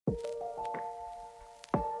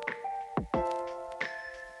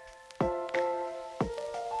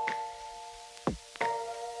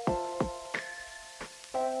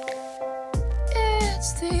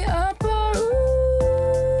It's the upper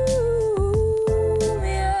room,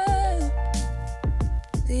 yeah.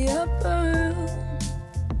 The upper room.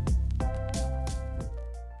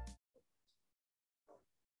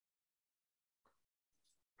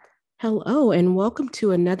 Hello, and welcome to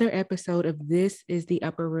another episode of This is the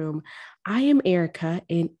Upper Room. I am Erica,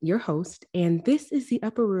 and your host, and This is the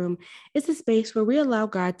Upper Room is a space where we allow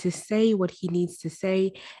God to say what he needs to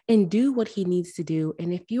say and do what he needs to do.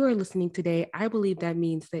 And if you are listening today, I believe that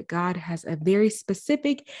means that God has a very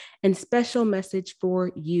specific and special message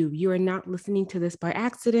for you. You are not listening to this by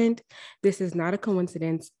accident. This is not a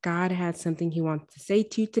coincidence. God has something he wants to say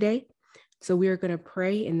to you today. So we are going to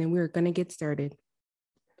pray, and then we are going to get started.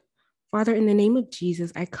 Father, in the name of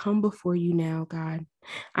Jesus, I come before you now, God.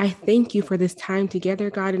 I thank you for this time together,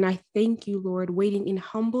 God, and I thank you, Lord, waiting in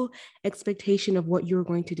humble expectation of what you're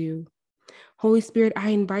going to do. Holy Spirit, I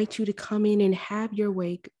invite you to come in and have your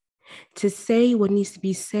way, to say what needs to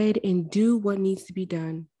be said and do what needs to be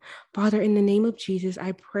done. Father, in the name of Jesus,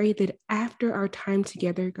 I pray that after our time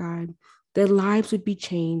together, God, that lives would be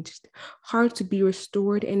changed, hearts would be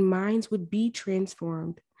restored, and minds would be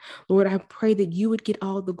transformed. Lord, I pray that you would get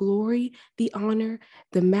all the glory, the honor,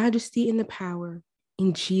 the majesty, and the power.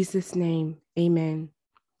 In Jesus' name, amen.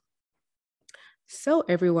 So,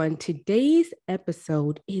 everyone, today's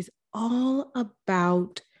episode is all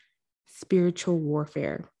about spiritual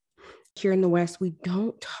warfare. Here in the West, we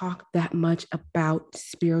don't talk that much about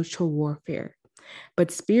spiritual warfare, but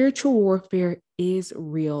spiritual warfare is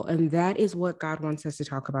real, and that is what God wants us to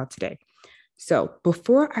talk about today. So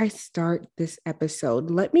before I start this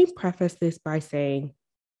episode, let me preface this by saying,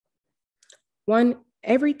 one,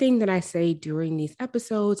 everything that I say during these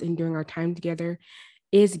episodes and during our time together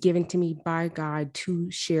is given to me by God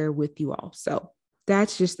to share with you all. So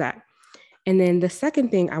that's just that. And then the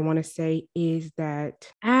second thing I want to say is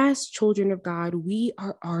that as children of God, we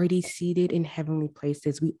are already seated in heavenly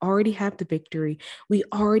places. We already have the victory. We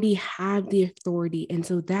already have the authority. And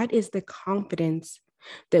so that is the confidence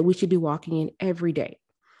that we should be walking in every day.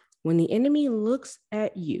 When the enemy looks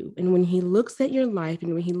at you and when he looks at your life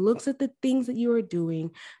and when he looks at the things that you are doing,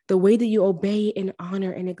 the way that you obey and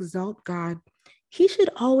honor and exalt God, he should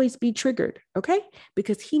always be triggered, okay?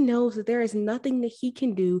 Because he knows that there is nothing that he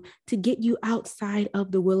can do to get you outside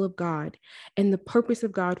of the will of God and the purpose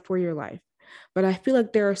of God for your life. But I feel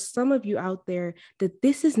like there are some of you out there that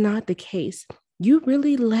this is not the case. You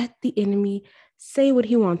really let the enemy say what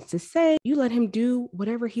he wants to say. You let him do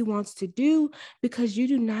whatever he wants to do because you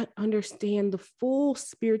do not understand the full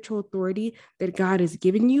spiritual authority that God has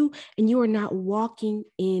given you, and you are not walking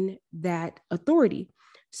in that authority.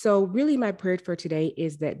 So really my prayer for today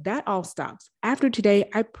is that all stops. After today,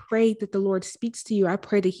 I pray that the Lord speaks to you. I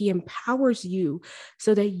pray that he empowers you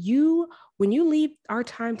so that you, when you leave our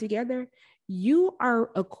time together, you are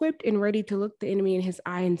equipped and ready to look the enemy in his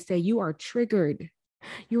eye and say, you are triggered.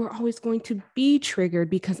 You are always going to be triggered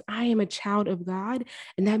because I am a child of God,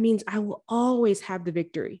 and that means I will always have the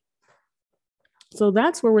victory. So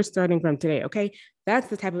that's where we're starting from today, okay? That's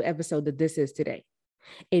the type of episode that this is today.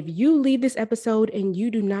 If you leave this episode and you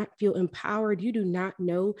do not feel empowered, you do not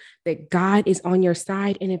know that God is on your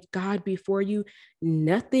side, and if God be for you,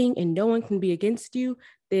 nothing and no one can be against you,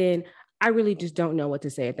 then I really just don't know what to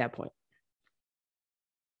say at that point.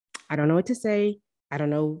 I don't know what to say. I don't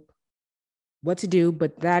know what to do,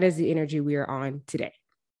 but that is the energy we are on today.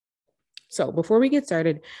 So before we get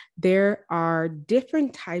started, there are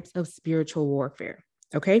different types of spiritual warfare,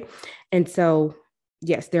 okay? And so,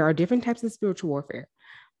 yes, there are different types of spiritual warfare,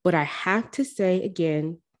 but I have to say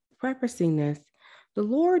again, prefacing this, the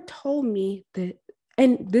Lord told me that,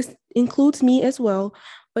 and this includes me as well,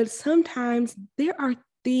 but sometimes there are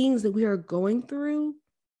things that we are going through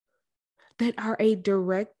that are a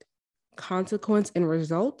direct consequence and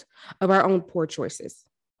result of our own poor choices.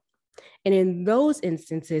 And in those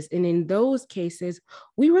instances and in those cases,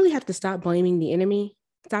 we really have to stop blaming the enemy,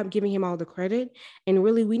 stop giving him all the credit. And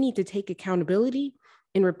really, we need to take accountability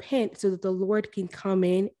and repent so that the Lord can come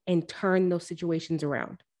in and turn those situations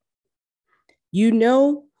around. You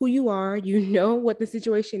know who you are, you know what the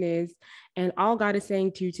situation is. And all God is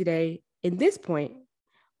saying to you today, in this point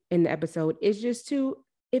in the episode, is just to,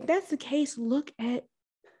 if that's the case, look at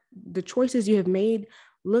the choices you have made,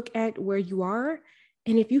 look at where you are.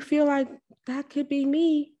 And if you feel like that could be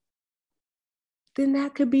me, then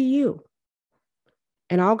that could be you.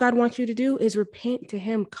 And all God wants you to do is repent to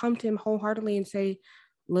him, come to him wholeheartedly and say,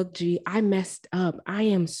 look, G, I messed up. I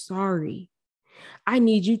am sorry. I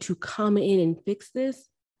need you to come in and fix this.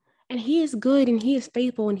 And he is good and he is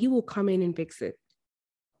faithful and he will come in and fix it.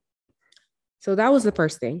 So that was the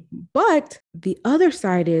first thing. But the other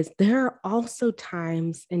side is there are also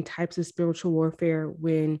times and types of spiritual warfare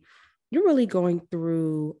when you're really going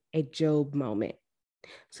through a Job moment.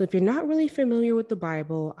 So if you're not really familiar with the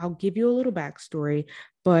Bible, I'll give you a little backstory.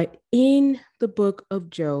 But in the book of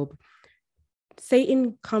Job,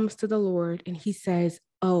 Satan comes to the Lord and he says,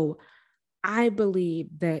 "Oh, I believe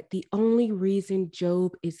that the only reason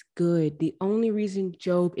Job is good, the only reason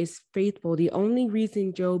Job is faithful, the only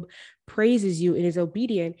reason Job praises you and is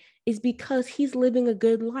obedient is because he's living a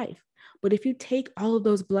good life. But if you take all of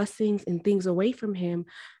those blessings and things away from him,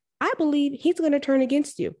 I believe he's going to turn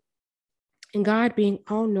against you." And God, being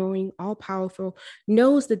all knowing, all powerful,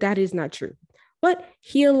 knows that that is not true. But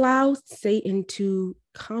he allows Satan to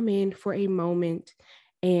come in for a moment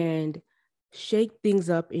and shake things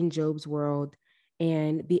up in Job's world.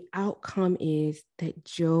 And the outcome is that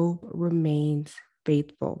Job remains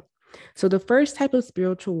faithful. So, the first type of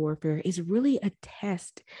spiritual warfare is really a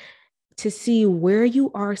test to see where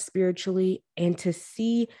you are spiritually and to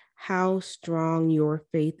see how strong your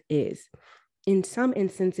faith is. In some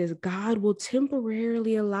instances, God will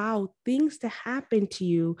temporarily allow things to happen to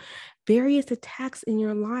you, various attacks in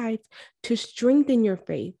your life to strengthen your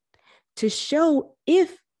faith, to show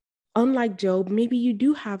if, unlike Job, maybe you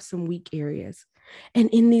do have some weak areas.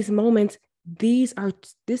 And in these moments, this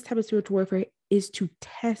type of spiritual warfare is to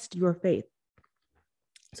test your faith.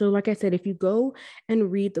 So, like I said, if you go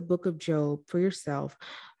and read the book of Job for yourself,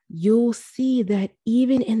 you'll see that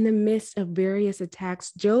even in the midst of various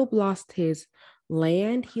attacks, Job lost his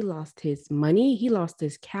land, he lost his money, he lost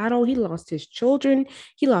his cattle, he lost his children,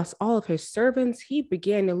 he lost all of his servants, he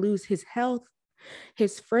began to lose his health.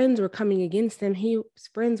 His friends were coming against him, his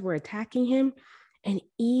friends were attacking him. And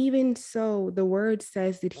even so, the word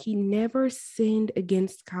says that he never sinned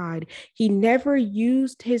against God. He never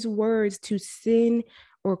used his words to sin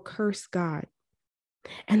or curse God.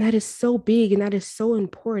 And that is so big and that is so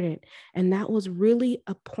important. And that was really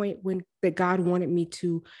a point when that God wanted me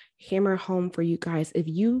to hammer home for you guys. If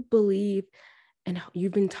you believe and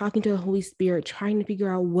you've been talking to the Holy Spirit, trying to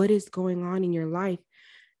figure out what is going on in your life,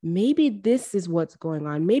 maybe this is what's going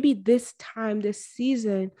on. Maybe this time, this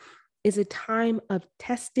season is a time of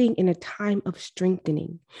testing and a time of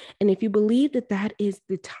strengthening. And if you believe that that is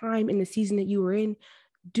the time and the season that you are in,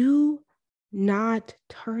 do not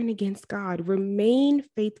turn against God. Remain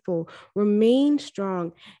faithful, remain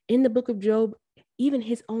strong. In the book of Job, even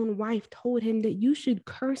his own wife told him that you should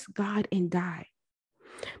curse God and die.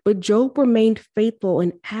 But Job remained faithful.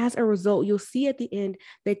 And as a result, you'll see at the end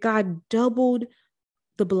that God doubled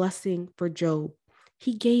the blessing for Job.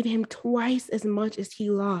 He gave him twice as much as he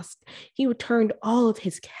lost. He returned all of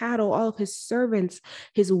his cattle, all of his servants,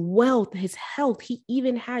 his wealth, his health. He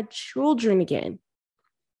even had children again.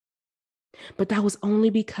 But that was only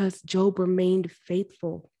because Job remained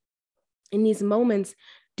faithful. In these moments,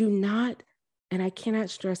 do not, and I cannot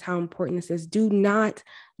stress how important this is, do not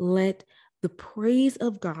let the praise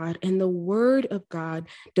of God and the word of God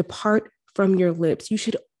depart from your lips. You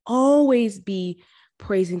should always be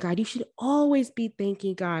praising God. You should always be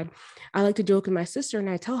thanking God. I like to joke with my sister and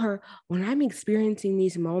I tell her, when I'm experiencing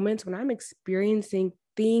these moments, when I'm experiencing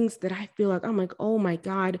things that I feel like, I'm like, oh my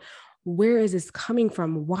God, where is this coming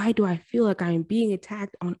from? Why do I feel like I'm being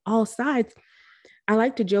attacked on all sides? I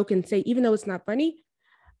like to joke and say, even though it's not funny,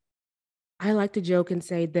 I like to joke and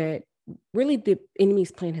say that really the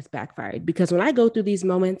enemy's plan has backfired, because when I go through these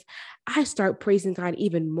moments, I start praising God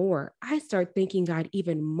even more. I start thanking God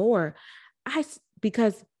even more.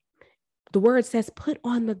 Because the word says, put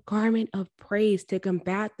on the garment of praise to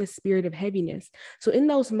combat the spirit of heaviness. So in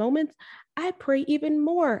those moments, I pray even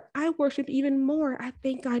more. I worship even more. I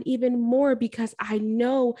thank God even more, because I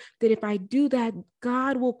know that if I do that,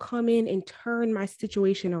 God will come in and turn my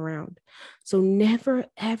situation around. So never,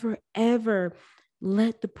 ever, ever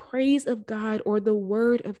let the praise of God or the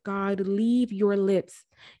word of God leave your lips.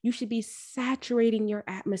 You should be saturating your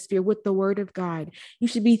atmosphere with the word of God. You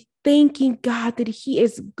should be thanking God that he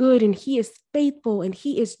is good and he is faithful and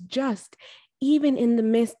he is just, even in the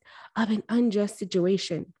midst of an unjust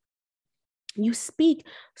situation. You speak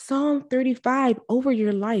Psalm 35 over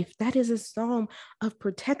your life. That is a psalm of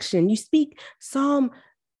protection. You speak Psalm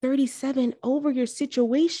 37 over your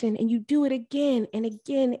situation, and you do it again and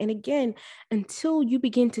again and again until you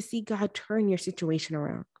begin to see God turn your situation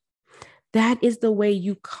around. That is the way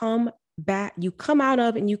you come out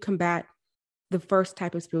of and you combat the first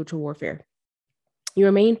type of spiritual warfare. You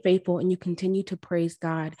remain faithful and you continue to praise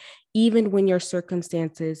God, even when your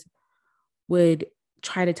circumstances would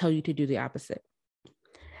try to tell you to do the opposite.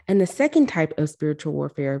 And the second type of spiritual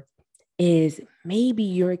warfare is maybe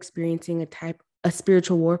you're experiencing a type a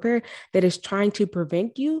spiritual warfare that is trying to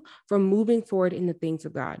prevent you from moving forward in the things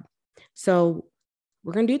of God. So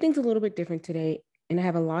we're going to do things a little bit different today. And I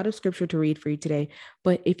have a lot of scripture to read for you today.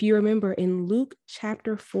 But if you remember in Luke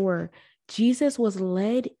chapter 4, Jesus was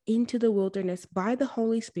led into the wilderness by the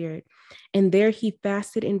Holy Spirit, and there he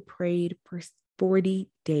fasted and prayed for 40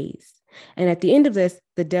 days. And at the end of this,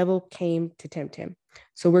 the devil came to tempt him.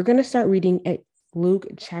 So we're going to start reading at Luke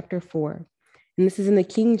chapter 4. And this is in the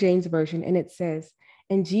King James Version, and it says,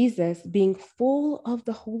 "And Jesus, being full of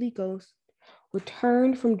the Holy Ghost,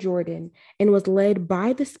 returned from Jordan and was led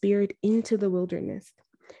by the Spirit into the wilderness,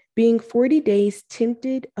 being 40 days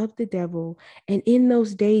tempted of the devil. And in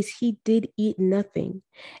those days he did eat nothing.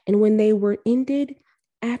 And when they were ended,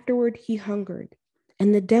 afterward he hungered.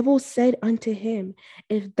 And the devil said unto him,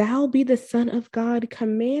 If thou be the Son of God,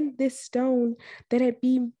 command this stone that it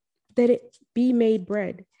be made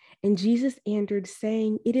bread. And Jesus answered,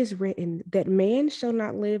 saying, It is written that man shall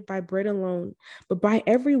not live by bread alone, but by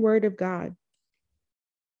every word of God.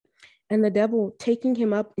 And the devil, taking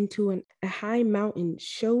him up into a high mountain,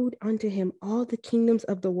 showed unto him all the kingdoms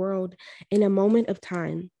of the world in a moment of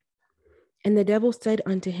time. And the devil said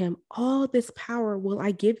unto him, All this power will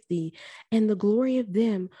I give thee, and the glory of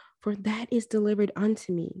them, for that is delivered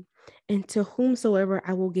unto me, and to whomsoever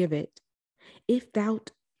I will give it. If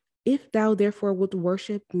thou therefore wilt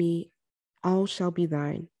worship me, all shall be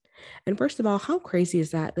thine. And first of all, how crazy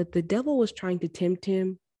is that the devil was trying to tempt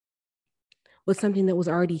him with something that was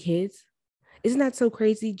already his? Isn't that so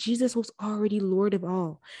crazy? Jesus was already Lord of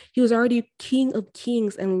all. He was already King of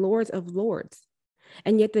kings and Lords of lords.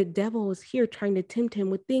 And yet the devil was here trying to tempt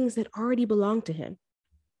him with things that already belonged to him.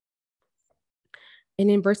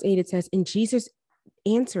 And in verse 8, it says, And Jesus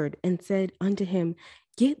answered and said unto him,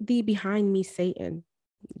 Get thee behind me, Satan.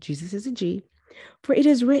 Jesus is a G. For it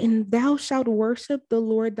is written, Thou shalt worship the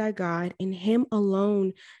Lord thy God, and him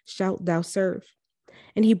alone shalt thou serve.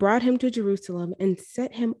 And he brought him to Jerusalem and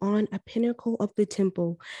set him on a pinnacle of the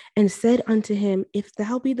temple and said unto him, If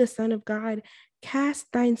thou be the Son of God, cast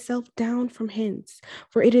thyself down from hence.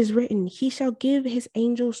 For it is written, He shall give his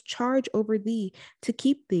angels charge over thee to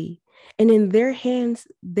keep thee. And in their hands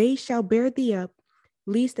they shall bear thee up,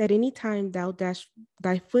 lest at any time thou dash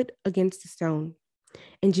thy foot against a stone.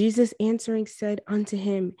 And Jesus answering said unto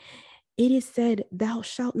him, It is said, Thou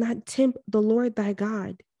shalt not tempt the Lord thy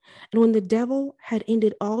God. And when the devil had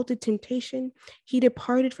ended all the temptation, he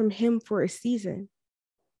departed from him for a season.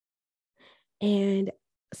 And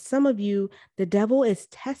some of you, the devil is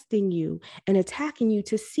testing you and attacking you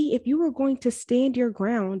to see if you are going to stand your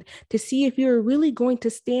ground, to see if you're really going to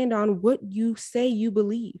stand on what you say you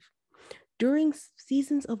believe. During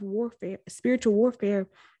seasons of warfare, spiritual warfare,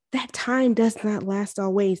 that time does not last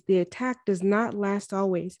always. The attack does not last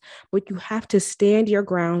always, but you have to stand your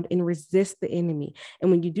ground and resist the enemy.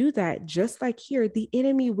 And when you do that, just like here, the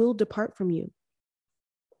enemy will depart from you.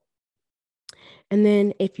 And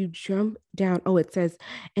then if you jump down, it says,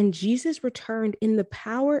 And Jesus returned in the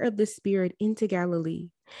power of the Spirit into Galilee.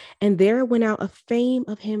 And there went out a fame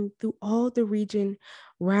of him through all the region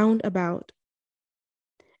round about.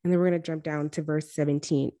 And then we're going to jump down to verse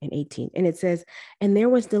 17 and 18. And it says, And there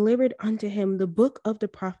was delivered unto him the book of the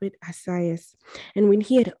prophet Isaiah. And when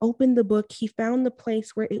he had opened the book, he found the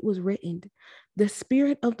place where it was written, The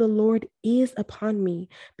Spirit of the Lord is upon me,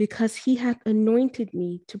 because he hath anointed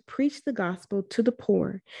me to preach the gospel to the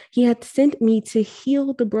poor. He hath sent me to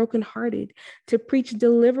heal the brokenhearted, to preach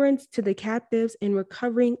deliverance to the captives and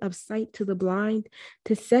recovering of sight to the blind,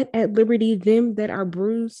 to set at liberty them that are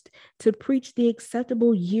bruised, to preach the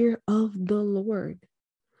acceptable year of the Lord.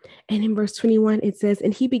 And in verse 21, it says,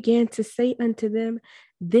 And he began to say unto them,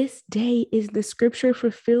 This day is the scripture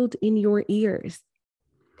fulfilled in your ears.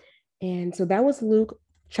 And so that was Luke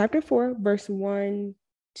chapter 4, verse 1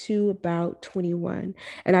 to about 21.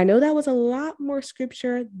 And I know that was a lot more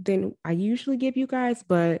scripture than I usually give you guys,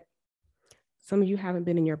 but some of you haven't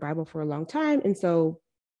been in your Bible for a long time. And so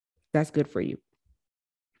that's good for you.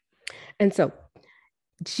 And so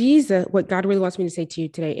Jesus, what God really wants me to say to you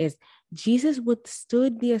today is Jesus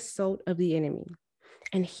withstood the assault of the enemy.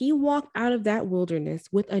 And he walked out of that wilderness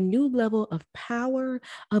with a new level of power,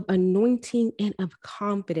 of anointing, and of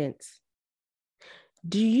confidence.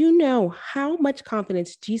 Do you know how much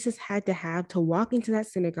confidence Jesus had to have to walk into that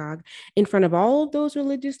synagogue in front of all of those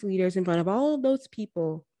religious leaders, in front of all of those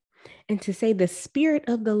people, and to say, The Spirit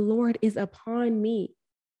of the Lord is upon me,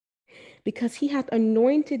 because he hath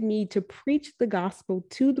anointed me to preach the gospel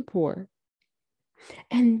to the poor.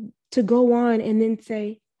 And to go on and then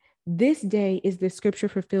say, This day is the scripture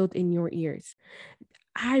fulfilled in your ears.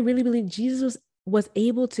 I really believe Jesus was was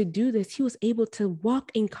able to do this. He was able to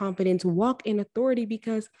walk in confidence, walk in authority,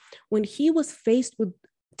 because when he was faced with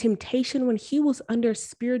temptation, when he was under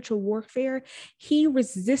spiritual warfare, he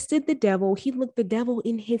resisted the devil. He looked the devil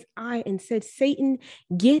in his eye and said, "Satan,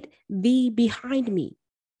 get thee behind me."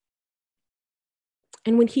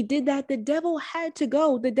 And when he did that, the devil had to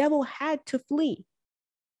go, the devil had to flee.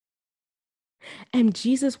 And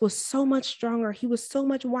Jesus was so much stronger. He was so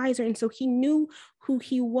much wiser. And so he knew who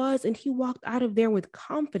he was, and he walked out of there with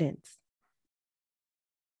confidence.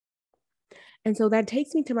 And so that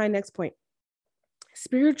takes me to my next point.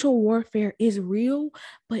 Spiritual warfare is real,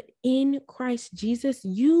 but in Christ Jesus,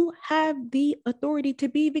 you have the authority to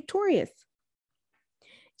be victorious.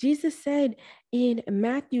 Jesus said in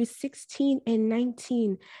Matthew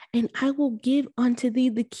 16:19, "And I will give unto thee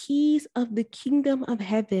the keys of the kingdom of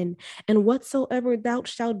heaven, and whatsoever thou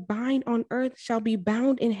shalt bind on earth shall be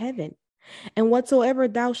bound in heaven, and whatsoever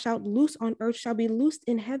thou shalt loose on earth shall be loosed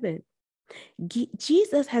in heaven."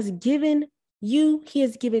 Jesus has given you, he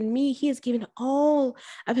has given me, he has given all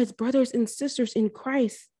of his brothers and sisters in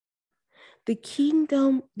Christ the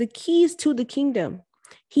kingdom, the keys to the kingdom.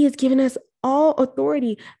 He has given us all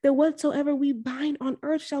authority, that whatsoever we bind on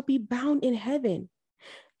earth shall be bound in heaven.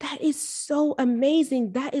 That is so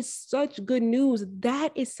amazing. That is such good news.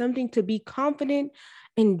 That is something to be confident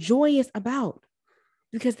and joyous about,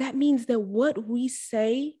 because that means that what we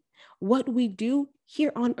say, what we do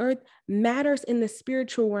here on earth matters in the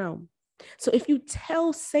spiritual realm. So if you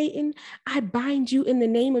tell Satan, "I bind you in the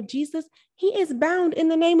name of Jesus," he is bound in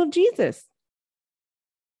the name of Jesus.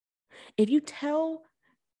 If you tell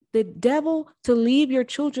the devil to leave your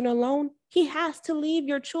children alone, he has to leave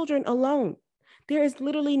your children alone. There is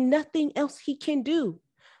literally nothing else he can do.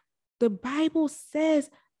 The Bible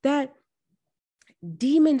says that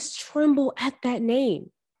demons tremble at that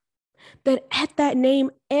name, that at that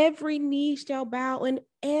name, every knee shall bow and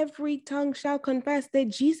every tongue shall confess that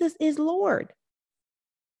Jesus is Lord.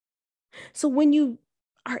 So when you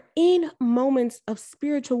are in moments of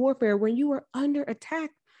spiritual warfare, when you are under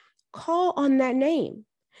attack, call on that name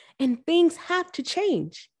and things have to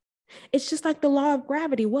change. It's just like the law of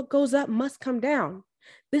gravity. What goes up must come down.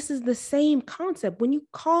 This is the same concept. When you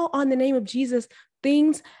call on the name of Jesus,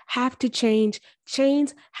 things have to change,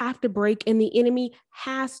 chains have to break, and the enemy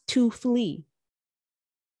has to flee.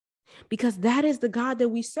 Because that is the God that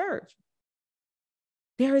we serve.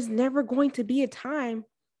 There is never going to be a time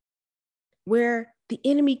where the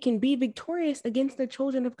enemy can be victorious against the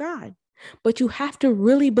children of God. But you have to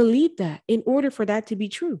really believe that in order for that to be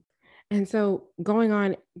true. And so going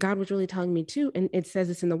on, God was really telling me too, and it says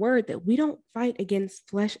this in the word, that we don't fight against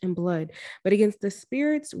flesh and blood, but against the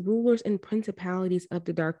spirits, rulers, and principalities of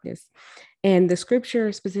the darkness. And the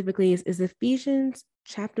scripture specifically is Ephesians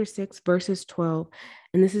chapter 6, verses 12.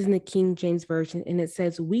 And this is in the King James Version. And it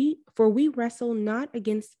says, we wrestle not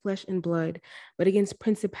against flesh and blood, but against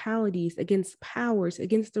principalities, against powers,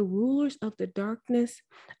 against the rulers of the darkness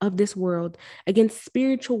of this world, against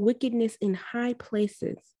spiritual wickedness in high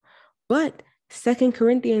places. But 2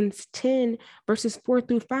 Corinthians 10, verses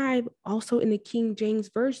 4-5, also in the King James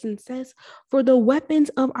Version says, "For the weapons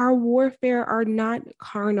of our warfare are not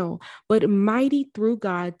carnal, but mighty through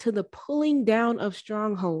God to the pulling down of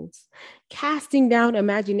strongholds, casting down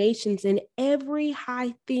imaginations and every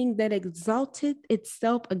high thing that exalted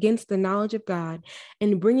itself against the knowledge of God,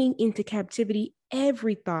 and bringing into captivity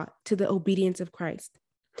every thought to the obedience of Christ."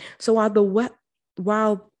 So while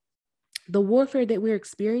the warfare that we're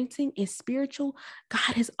experiencing is spiritual,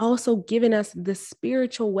 God has also given us the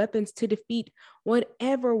spiritual weapons to defeat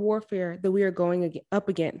whatever warfare that we are going up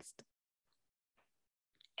against.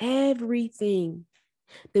 Everything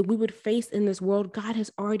that we would face in this world, God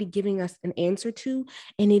has already given us an answer to,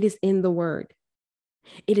 and it is in the word.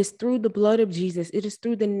 It is through the blood of Jesus. It is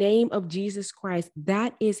through the name of Jesus Christ.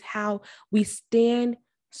 That is how we stand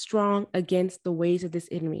strong against the ways of this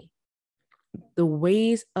enemy. The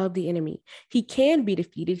ways of the enemy. He can be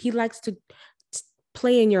defeated. He likes to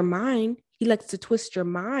play in your mind. He likes to twist your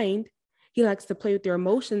mind. He likes to play with your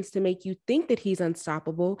emotions to make you think that he's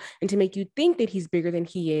unstoppable, and to make you think that he's bigger than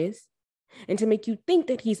he is, and to make you think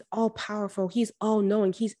that he's all powerful, he's all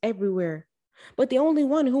knowing, he's everywhere. But the only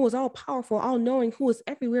one who is all powerful, all knowing, who is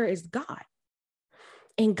everywhere is God.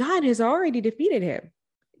 And God has already defeated him.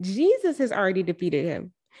 Jesus has already defeated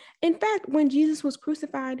him. In fact, when Jesus was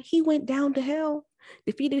crucified, he went down to hell,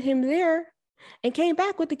 defeated him there, and came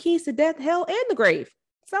back with the keys to death, hell, and the grave.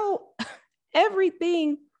 So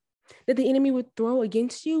everything that the enemy would throw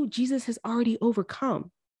against you, Jesus has already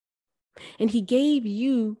overcome. And he gave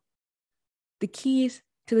you the keys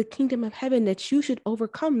to the kingdom of heaven, that you should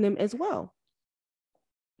overcome them as well.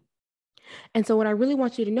 And so what I really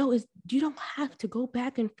want you to know is you don't have to go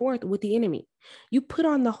back and forth with the enemy. You put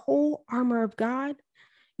on the whole armor of God.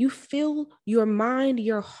 You fill your mind,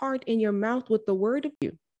 your heart, and your mouth with the word of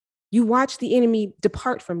you. You watch the enemy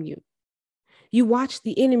depart from you. You watch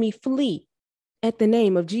the enemy flee at the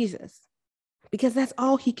name of Jesus, because that's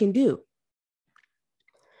all he can do.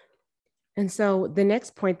 And so the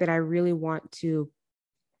next point that I really want to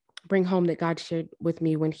bring home that God shared with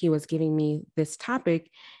me when he was giving me this topic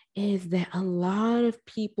is that a lot of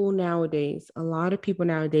people nowadays,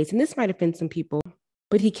 and this might offend some people,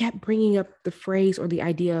 but he kept bringing up the phrase or the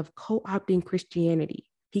idea of co-opting Christianity.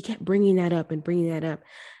 He kept bringing that up and bringing that up.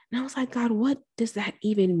 And I was like, God, what does that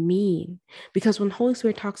even mean? Because when Holy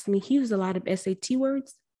Spirit talks to me, he uses a lot of SAT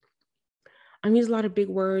words. I use a lot of big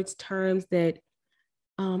words, terms that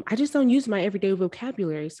I just don't use my everyday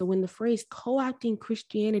vocabulary. So when the phrase co-opting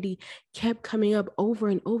Christianity kept coming up over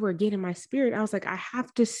and over again in my spirit, I was like, I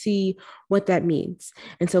have to see what that means.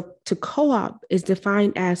 And so to co-opt is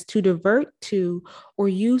defined as to divert to or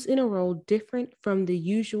use in a role different from the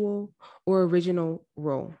usual or original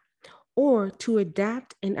role, or to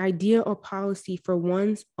adapt an idea or policy for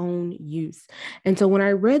one's own use. And so when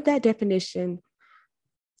I read that definition,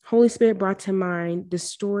 Holy Spirit brought to mind the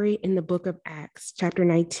story in the book of Acts, chapter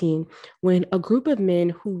 19, when a group of men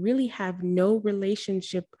who really have no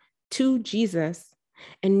relationship to Jesus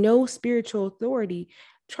and no spiritual authority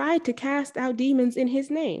tried to cast out demons in his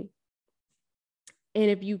name. And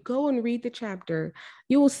if you go and read the chapter,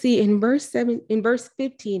 you will see in verse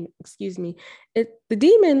 15, the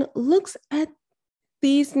demon looks at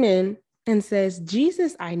these men and says,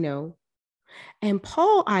 Jesus, I know, and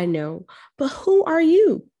Paul, I know, but who are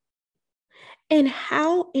you? And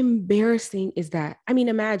how embarrassing is that? I mean,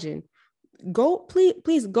 imagine,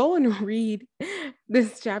 please go and read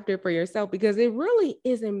this chapter for yourself, because it really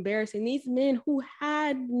is embarrassing. These men who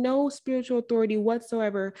had no spiritual authority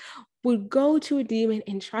whatsoever would go to a demon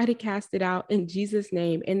and try to cast it out in Jesus'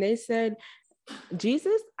 name. And they said,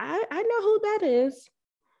 Jesus, I know who that is.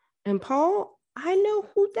 And Paul, I know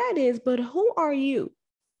who that is, but who are you?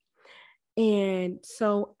 And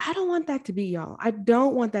so I don't want that to be y'all. I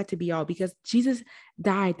don't want that to be y'all, because Jesus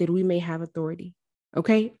died that we may have authority,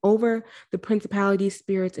 okay, over the principalities,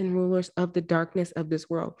 spirits, and rulers of the darkness of this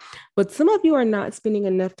world. But some of you are not spending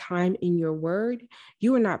enough time in your word.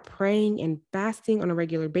 You are not praying and fasting on a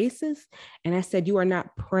regular basis. And I said, you are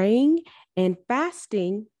not praying and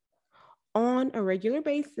fasting on a regular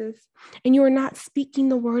basis, and you are not speaking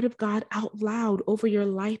the word of God out loud over your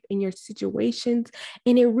life and your situations.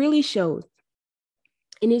 And it really shows.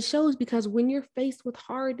 And it shows because when you're faced with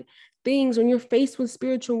hard things, when you're faced with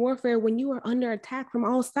spiritual warfare, when you are under attack from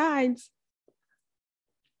all sides,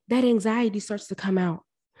 that anxiety starts to come out.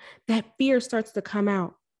 That fear starts to come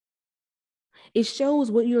out. It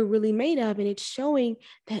shows what you're really made of. And it's showing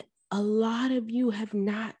that a lot of you have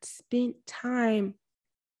not spent time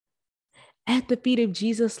at the feet of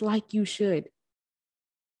Jesus like you should.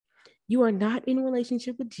 You are not in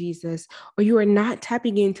relationship with Jesus, or you are not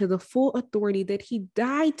tapping into the full authority that he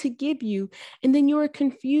died to give you. And then you are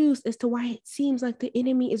confused as to why it seems like the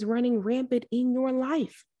enemy is running rampant in your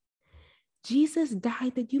life. Jesus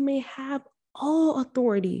died that you may have all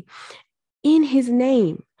authority in his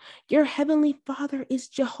name. Your heavenly Father is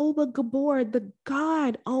Jehovah Gabor, the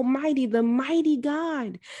God Almighty, the mighty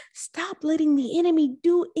God. Stop letting the enemy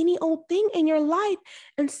do any old thing in your life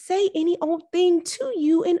and say any old thing to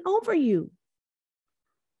you and over you.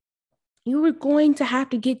 You are going to have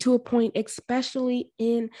to get to a point, especially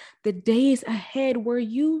in the days ahead, where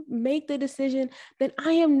you make the decision that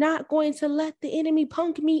I am not going to let the enemy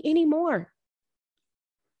punk me anymore.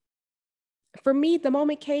 For me, the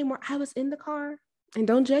moment came where I was in the car, and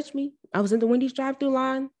don't judge me, I was in the Wendy's drive-thru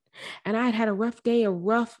line, and I had had a rough day, a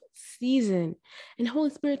rough season. And Holy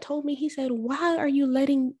Spirit told me, he said, why are you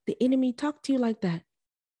letting the enemy talk to you like that?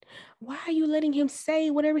 Why are you letting him say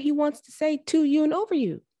whatever he wants to say to you and over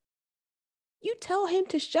you? You tell him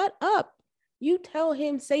to shut up. You tell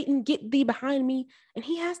him, Satan, get thee behind me, and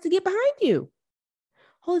he has to get behind you.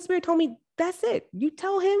 Holy Spirit told me, that's it. You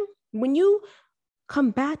tell him, when you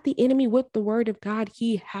combat the enemy with the word of God,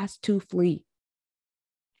 he has to flee.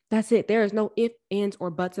 That's it. There is no ifs, ands,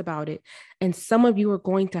 or buts about it. And some of you are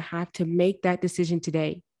going to have to make that decision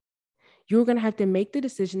today. You're going to have to make the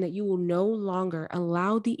decision that you will no longer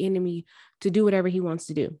allow the enemy to do whatever he wants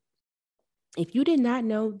to do. If you did not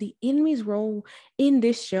know, the enemy's role in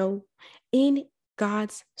this show, in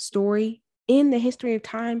God's story, in the history of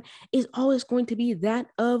time, is always going to be that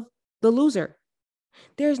of the loser.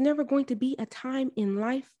 There's never going to be a time in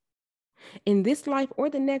life in this life or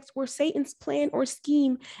the next, where Satan's plan or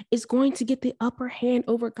scheme is going to get the upper hand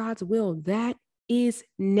over God's will. That is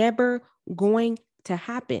never going to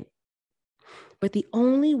happen. But the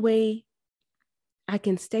only way I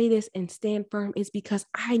can say this and stand firm is because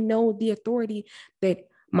I know the authority that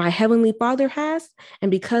my Heavenly Father has. And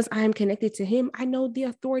because I am connected to Him, I know the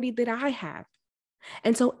authority that I have.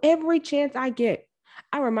 And so every chance I get,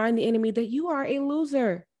 I remind the enemy that you are a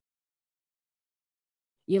loser.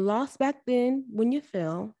 You lost back then when you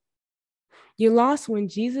fell. You lost when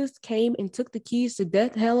Jesus came and took the keys to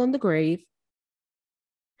death, hell, and the grave.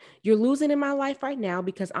 You're losing in my life right now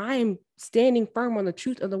because I am standing firm on the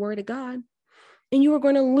truth of the word of God. And you are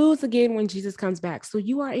going to lose again when Jesus comes back. So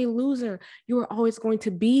you are a loser. You are always going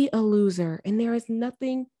to be a loser. And there is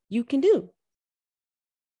nothing you can do.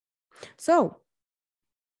 So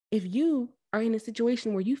if you are in a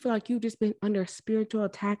situation where you feel like you've just been under spiritual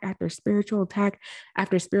attack after spiritual attack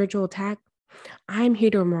after spiritual attack, I'm here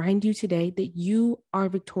to remind you today that you are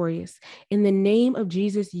victorious. In the name of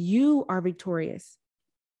Jesus, you are victorious.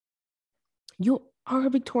 You are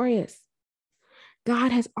victorious.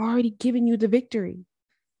 God has already given you the victory.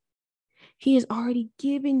 He has already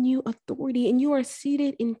given you authority, and you are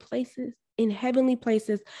seated in places, in heavenly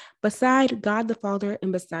places, beside God the Father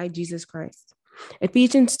and beside Jesus Christ.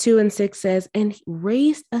 Ephesians 2:6 says, and He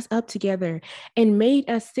raised us up together and made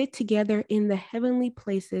us sit together in the heavenly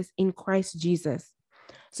places in Christ Jesus.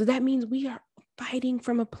 So that means we are fighting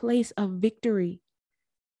from a place of victory.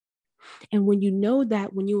 And when you know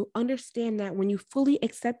that, when you understand that, when you fully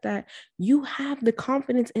accept that, you have the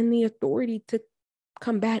confidence and the authority to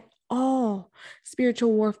combat all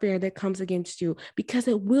spiritual warfare that comes against you, because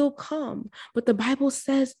it will come. But the Bible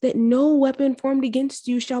says that no weapon formed against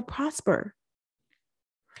you shall prosper.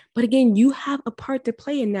 But again, you have a part to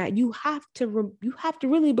play in that. You have to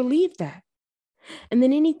really believe that. And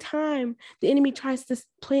then anytime the enemy tries to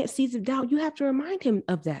plant seeds of doubt, you have to remind him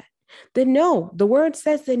of that. That no, the word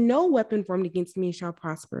says that no weapon formed against me shall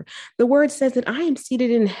prosper. The word says that I am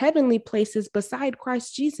seated in heavenly places beside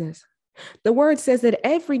Christ Jesus. The word says that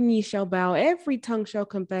every knee shall bow, every tongue shall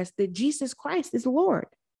confess that Jesus Christ is Lord.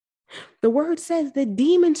 The word says that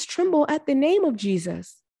demons tremble at the name of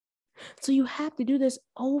Jesus. So you have to do this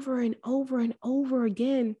over and over and over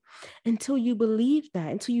again until you believe that,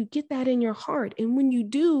 until you get that in your heart. And when you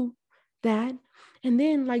do that, and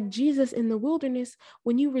then like Jesus in the wilderness,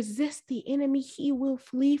 when you resist the enemy, he will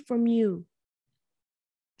flee from you.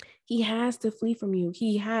 He has to flee from you.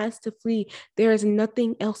 He has to flee. There is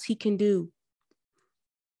nothing else he can do.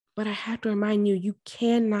 But I have to remind you, you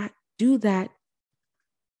cannot do that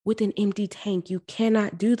with an empty tank. You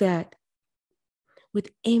cannot do that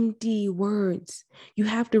with empty words. You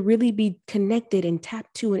have to really be connected and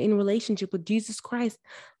tapped to and in relationship with Jesus Christ,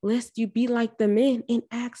 lest you be like the men in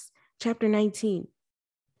Acts chapter 19,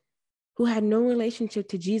 who had no relationship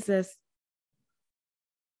to Jesus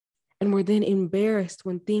and were then embarrassed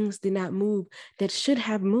when things did not move that should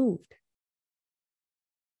have moved.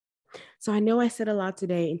 So I know I said a lot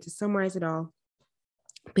today, and to summarize it all,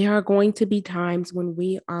 there are going to be times when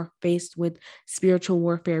we are faced with spiritual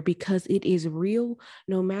warfare, because it is real.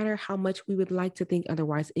 No matter how much we would like to think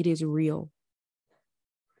otherwise, it is real.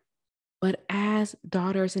 But as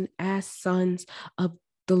daughters and as sons of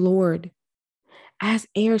the Lord, as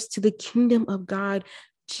heirs to the kingdom of God,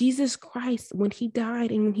 Jesus Christ, when he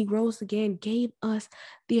died and when he rose again, gave us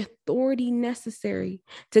the authority necessary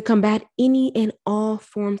to combat any and all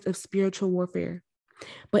forms of spiritual warfare.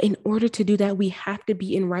 But in order to do that, we have to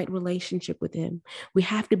be in right relationship with him. We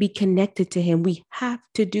have to be connected to him. We have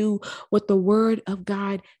to do what the word of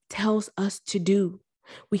God tells us to do.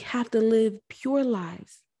 We have to live pure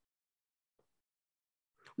lives.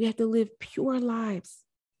 We have to live pure lives.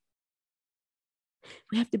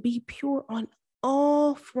 We have to be pure on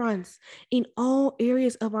all fronts, in all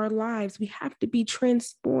areas of our lives. We have to be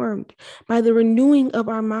transformed by the renewing of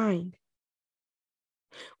our mind.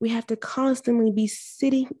 We have to constantly be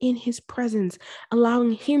sitting in his presence,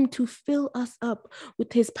 allowing him to fill us up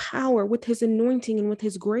with his power, with his anointing, and with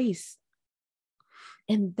his grace.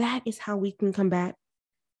 And that is how we can combat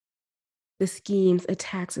the schemes,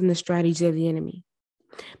 attacks, and the strategies of the enemy.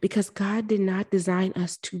 Because God did not design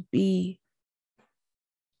us to be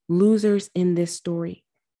losers in this story.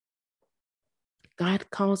 God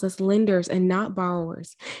calls us lenders and not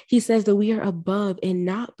borrowers. He says that we are above and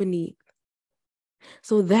not beneath.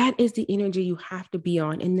 So that is the energy you have to be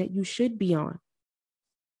on, and that you should be on.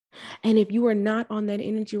 And if you are not on that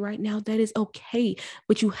energy right now, that is okay.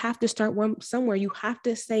 But you have to start somewhere. You have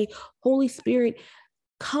to say, Holy Spirit,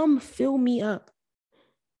 come fill me up.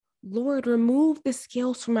 Lord, remove the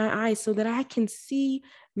scales from my eyes so that I can see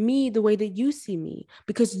me the way that you see me,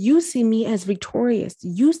 because you see me as victorious.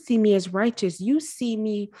 You see me as righteous. You see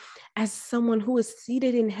me as someone who is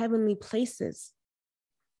seated in heavenly places.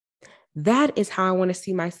 That is how I want to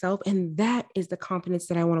see myself. And that is the confidence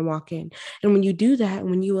that I want to walk in. And when you do that,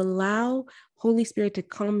 when you allow Holy Spirit to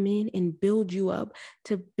come in and build you up,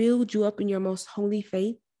 to build you up in your most holy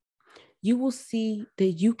faith, you will see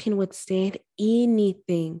that you can withstand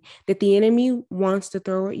anything that the enemy wants to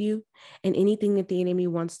throw at you and anything that the enemy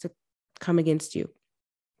wants to come against you.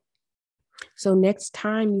 So next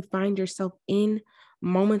time you find yourself in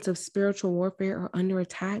moments of spiritual warfare or under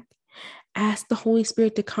attack, ask the Holy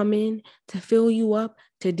Spirit to come in, to fill you up,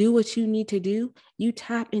 to do what you need to do. You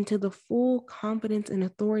tap into the full confidence and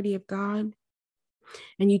authority of God,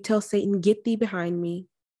 and you tell Satan, get thee behind me.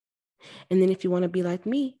 And then if you want to be like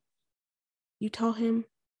me, you tell him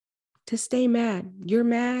to stay mad. You're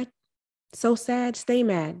mad, so sad, stay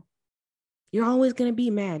mad. You're always going to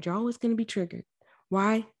be mad. You're always going to be triggered.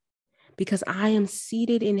 Why? Because I am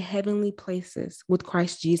seated in heavenly places with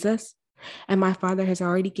Christ Jesus, and my Father has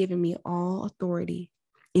already given me all authority.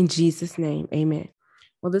 In Jesus' name, amen.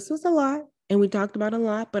 Well, this was a lot, and we talked about a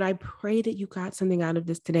lot, but I pray that you got something out of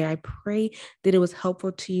this today. I pray that it was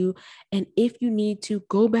helpful to you. And if you need to,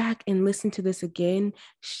 go back and listen to this again.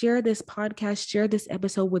 Share this podcast, share this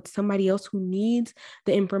episode with somebody else who needs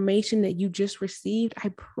the information that you just received.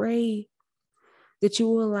 I pray that you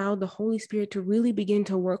will allow the Holy Spirit to really begin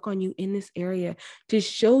to work on you in this area, to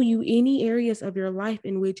show you any areas of your life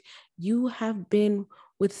in which you have been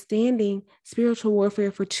withstanding spiritual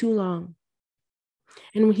warfare for too long.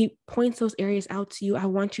 And when he points those areas out to you, I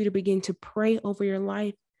want you to begin to pray over your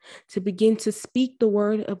life, to begin to speak the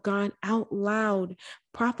word of God out loud,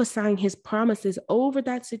 prophesying his promises over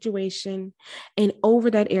that situation and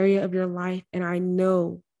over that area of your life. And I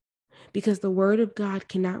know, because the word of God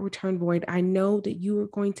cannot return void, I know that you are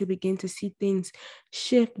going to begin to see things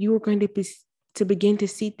shift. You are going to begin to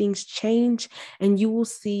see things change, and you will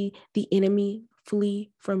see the enemy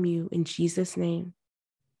flee from you in Jesus' name.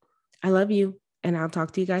 I love you, and I'll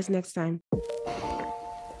talk to you guys next time.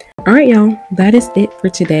 All right, y'all, that is it for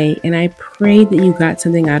today, and I pray that you got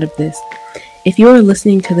something out of this. If you are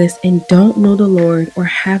listening to this and don't know the Lord or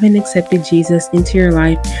haven't accepted Jesus into your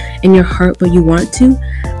life and your heart, but you want to,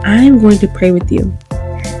 I'm going to pray with you.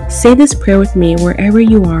 Say this prayer with me wherever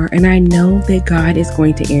you are, and I know that God is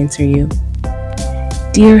going to answer you.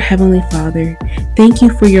 Dear Heavenly Father, thank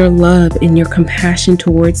you for your love and your compassion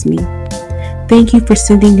towards me. Thank you for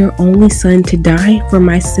sending your only Son to die for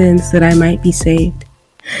my sins that I might be saved.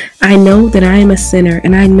 I know that I am a sinner,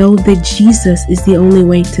 and I know that Jesus is the only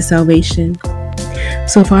way to salvation.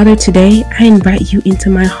 So, Father, today I invite you into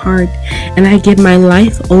my heart, and I give my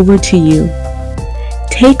life over to you.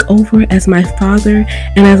 Take over as my Father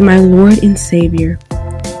and as my Lord and Savior.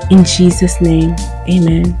 In Jesus' name,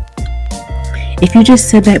 amen. If you just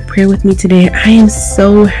said that prayer with me today, I am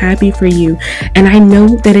so happy for you. And I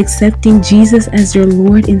know that accepting Jesus as your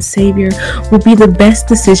Lord and Savior will be the best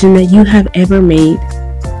decision that you have ever made.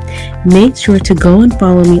 Make sure to go and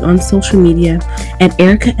follow me on social media at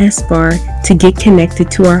Erica S. Barr to get connected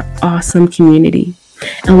to our awesome community.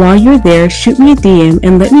 And while you're there, shoot me a DM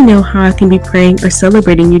and let me know how I can be praying or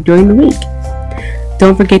celebrating you during the week.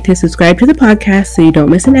 Don't forget to subscribe to the podcast so you don't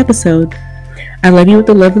miss an episode. I love you with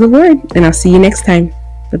the love of the Lord, and I'll see you next time.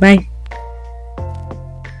 Bye-bye.